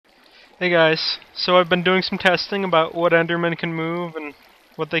Hey guys, so I've been doing some testing about what endermen can move and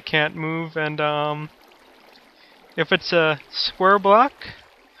what they can't move, and if it's a square block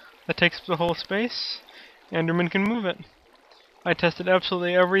that takes up the whole space, endermen can move it. I tested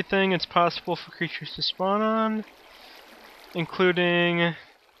absolutely everything it's possible for creatures to spawn on, including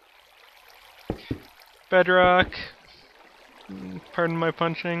bedrock, pardon my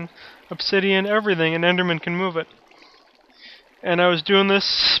punching, obsidian, everything, and endermen can move it. And I was doing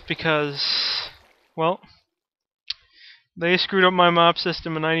this because, well, they screwed up my mob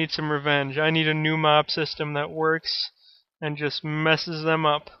system and I need some revenge. I need a new mob system that works and just messes them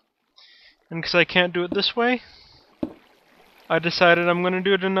up. And because I can't do it this way, I decided I'm going to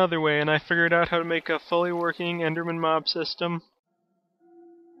do it another way, and I figured out how to make a fully working Enderman mob system.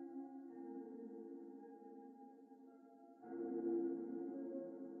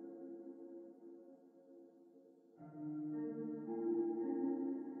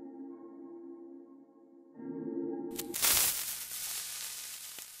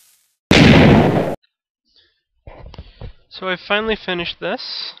 So I finally finished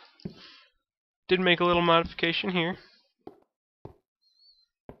this. Did make a little modification here.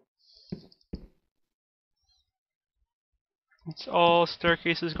 It's all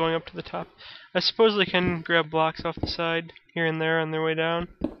staircases going up to the top. I suppose they can grab blocks off the side here and there on their way down,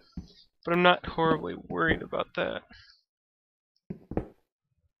 but I'm not horribly worried about that.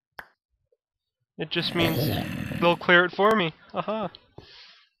 It just means they'll clear it for me. Haha.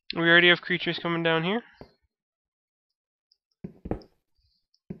 We already have creatures coming down here.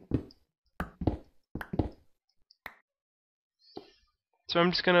 So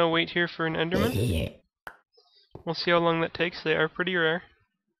I'm just gonna wait here for an enderman. We'll see how long that takes. They are pretty rare.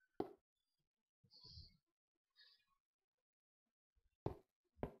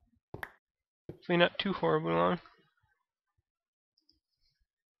 Hopefully not too horribly long.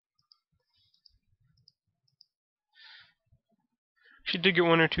 She did get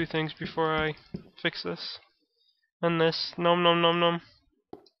one or two things before I fix this. And this. Nom nom nom nom.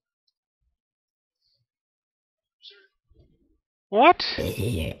 What?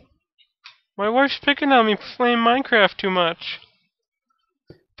 My wife's picking on me playing Minecraft too much.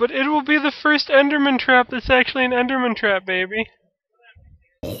 But it will be the first Enderman trap that's actually an Enderman trap, baby.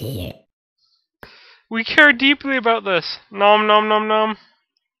 We care deeply about this. Nom nom nom nom.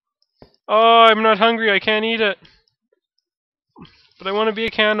 Oh, I'm not hungry. I can't eat it. But I want to be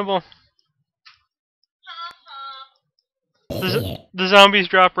a cannibal. The zombies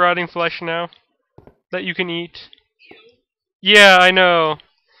drop rotting flesh now that you can eat. Yeah, I know.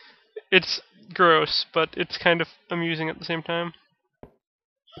 It's gross, but it's kind of amusing at the same time.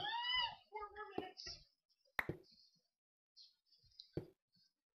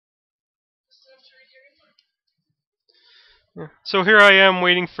 Yeah. So here I am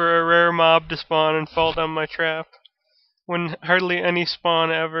waiting for a rare mob to spawn and fall down my trap, when hardly any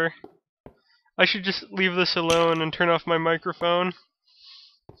spawn ever. I should just leave this alone and turn off my microphone,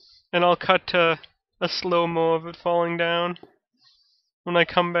 and I'll cut to a slow-mo of it falling down when I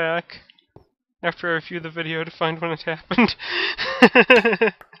come back after I review the video to find when it happened.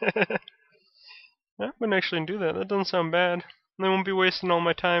 I wouldn't actually do that. That doesn't sound bad. I won't be wasting all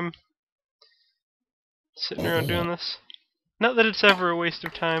my time sitting around doing this. Not that it's ever a waste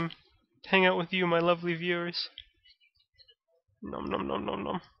of time to hang out with you, my lovely viewers. Nom nom nom nom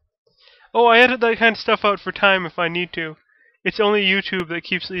nom. Oh, I edit that kind of stuff out for time if I need to. It's only YouTube that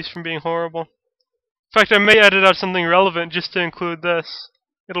keeps these from being horrible. In fact, I may edit out something relevant just to include this.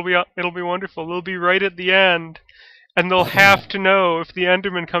 It'll be wonderful. It'll be right at the end, and they'll have to know if the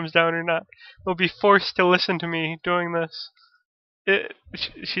Enderman comes down or not. They'll be forced to listen to me doing this.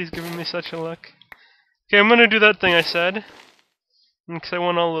 She's giving me such a look. Okay, I'm gonna do that thing I said. Because I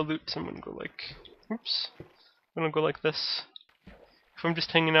want all the loot, so I'm gonna go like... Oops. I'm gonna go like this. If I'm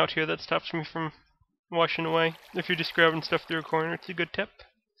just hanging out here, that stops me from washing away. If you're just grabbing stuff through a corner, it's a good tip.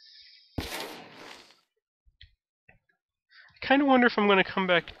 I kinda wonder if I'm gonna come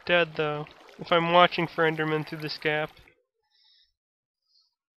back dead, though. If I'm watching for Enderman through this gap.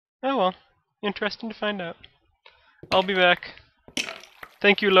 Oh well. Interesting to find out. I'll be back.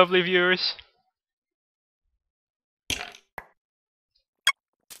 Thank you, lovely viewers.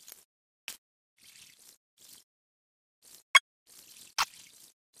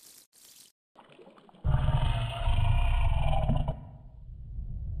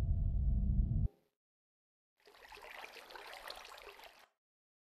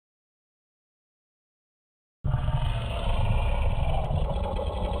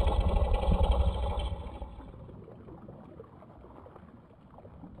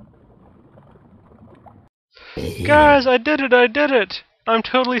 Guys, I did it! I did it! I'm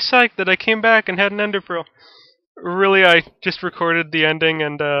totally psyched that I came back and had an ender pearl. Really, I just recorded the ending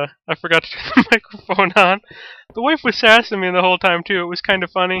and I forgot to turn the microphone on. The wife was sassing me the whole time too. It was kind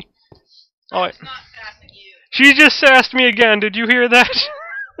of funny. Oh, Not sassing you. she just sassed me again. Did you hear that?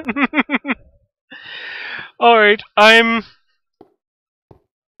 Alright, I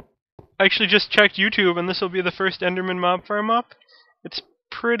actually just checked YouTube, and this will be the first Enderman mob farm up. It's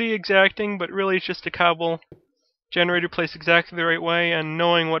pretty exacting, but really it's just a cobble generator placed exactly the right way, and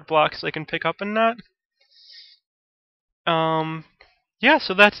knowing what blocks I can pick up and not. Yeah,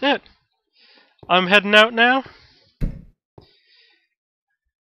 so that's it. I'm heading out now.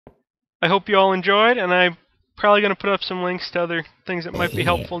 I hope you all enjoyed, and I'm probably going to put up some links to other things that might be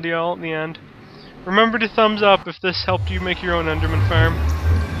helpful to y'all at the end. Remember to thumbs up if this helped you make your own Enderman farm.